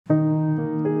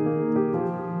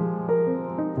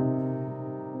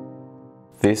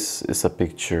This is a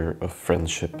picture of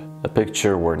friendship. A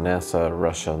picture where NASA,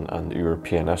 Russian and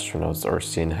European astronauts are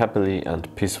seen happily and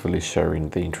peacefully sharing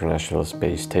the International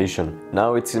Space Station.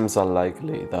 Now it seems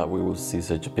unlikely that we will see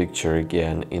such a picture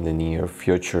again in the near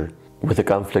future. With the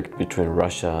conflict between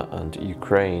Russia and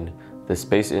Ukraine, the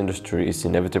space industry is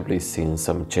inevitably seeing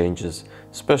some changes,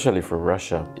 especially for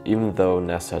Russia, even though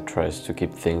NASA tries to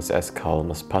keep things as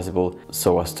calm as possible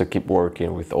so as to keep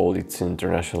working with all its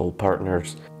international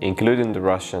partners, including the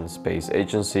Russian Space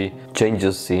Agency.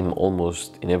 Changes seem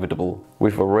almost inevitable.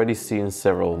 We've already seen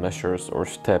several measures or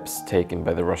steps taken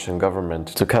by the Russian government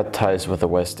to cut ties with the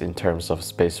West in terms of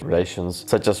space relations,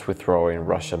 such as withdrawing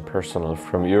Russian personnel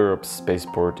from Europe's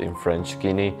spaceport in French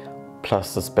Guiana,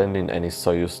 plus suspending any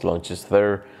Soyuz launches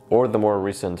there, or the more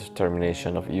recent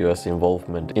termination of US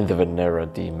involvement in the Venera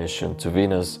D mission to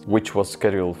Venus, which was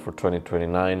scheduled for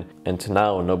 2029, and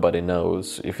now nobody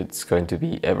knows if it's going to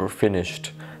be ever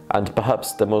finished. And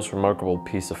perhaps the most remarkable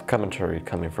piece of commentary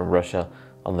coming from Russia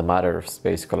on the matter of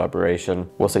space collaboration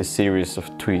was a series of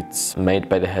tweets made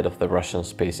by the head of the Russian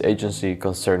Space Agency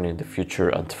concerning the future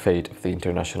and fate of the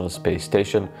International Space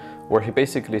Station, where he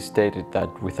basically stated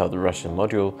that without the Russian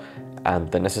module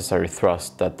and the necessary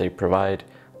thrust that they provide,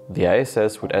 the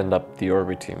ISS would end up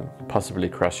deorbiting, possibly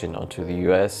crashing onto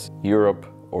the US, Europe,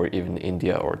 or even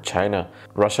India or China.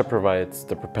 Russia provides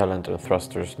the propellant and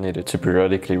thrusters needed to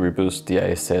periodically reboost the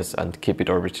ISS and keep it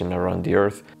orbiting around the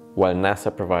Earth, while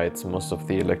NASA provides most of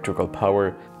the electrical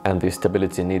power and the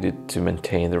stability needed to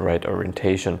maintain the right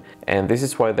orientation. And this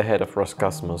is why the head of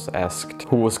Roscosmos asked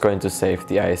who was going to save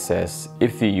the ISS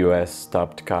if the US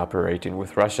stopped cooperating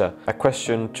with Russia, a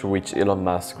question to which Elon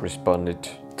Musk responded,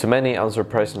 to many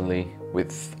unsurprisingly,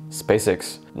 with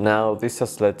SpaceX. Now, this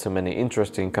has led to many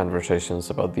interesting conversations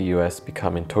about the US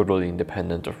becoming totally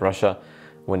independent of Russia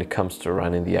when it comes to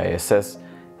running the ISS,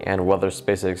 and whether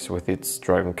SpaceX with its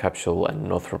Dragon capsule and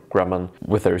Northrop Grumman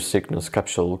with their Cygnus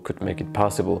capsule could make it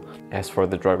possible. As for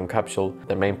the Dragon capsule,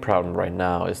 the main problem right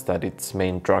now is that its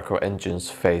main Draco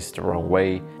engines face the wrong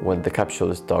way when the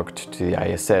capsule is docked to the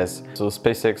ISS, so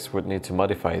SpaceX would need to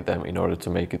modify them in order to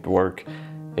make it work.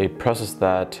 A process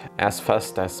that, as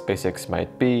fast as SpaceX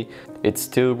might be, it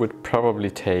still would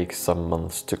probably take some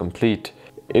months to complete.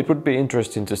 It would be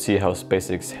interesting to see how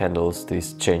SpaceX handles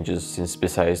these changes, since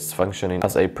besides functioning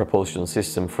as a propulsion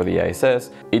system for the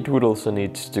ISS, it would also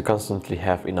need to constantly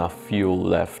have enough fuel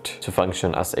left to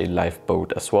function as a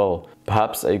lifeboat as well.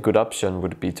 Perhaps a good option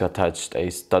would be to attach a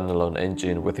standalone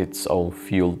engine with its own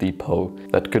fuel depot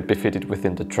that could be fitted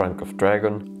within the trunk of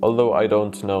Dragon, although I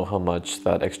don't know how much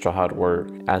that extra hardware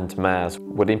and mass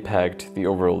would impact the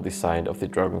overall design of the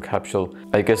Dragon capsule.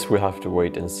 I guess we'll have to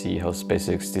wait and see how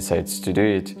SpaceX decides to do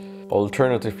it.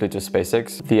 Alternatively to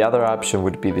SpaceX, the other option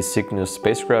would be the Cygnus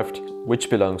spacecraft, which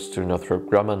belongs to Northrop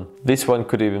Grumman. This one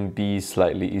could even be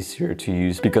slightly easier to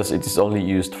use because it is only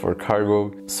used for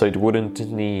cargo, so it wouldn't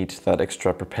need that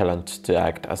extra propellant to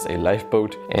act as a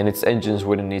lifeboat, and its engines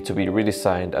wouldn't need to be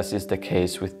redesigned as is the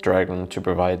case with Dragon to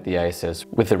provide the ISS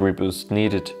with the reboost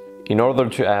needed. In order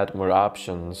to add more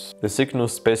options, the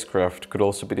Cygnus spacecraft could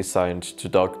also be designed to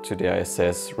dock to the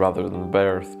ISS rather than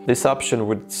berth. This option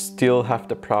would still have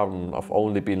the problem of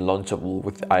only being launchable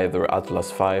with either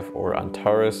Atlas V or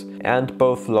Antares, and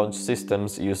both launch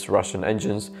systems use Russian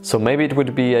engines, so maybe it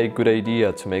would be a good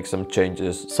idea to make some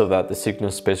changes so that the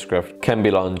Cygnus spacecraft can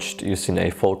be launched using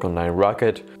a Falcon 9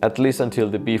 rocket, at least until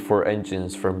the B4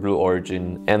 engines from Blue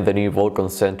Origin and the new Vulcan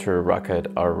Center rocket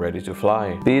are ready to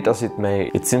fly. Be it as it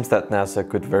may, it seems that NASA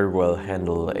could very well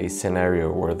handle a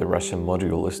scenario where the Russian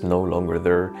module is no longer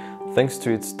there, thanks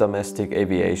to its domestic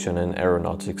aviation and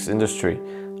aeronautics industry.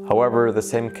 However, the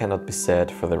same cannot be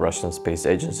said for the Russian Space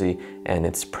Agency and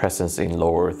its presence in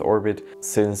low Earth orbit,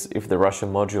 since if the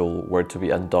Russian module were to be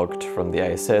undocked from the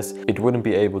ISS, it wouldn't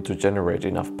be able to generate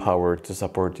enough power to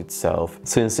support itself.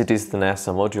 Since it is the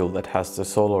NASA module that has the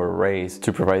solar arrays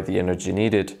to provide the energy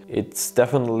needed, it's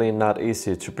definitely not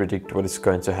easy to predict what is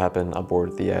going to happen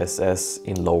aboard the ISS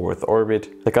in low Earth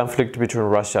orbit. The conflict between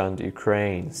Russia and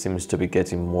Ukraine seems to be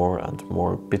getting more and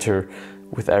more bitter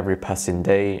with every passing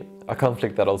day. A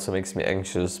conflict that also makes me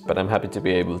anxious, but I'm happy to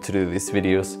be able to do these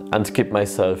videos and keep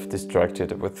myself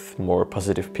distracted with more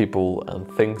positive people and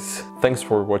things. Thanks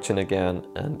for watching again,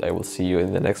 and I will see you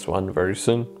in the next one very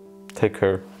soon. Take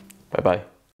care. Bye bye.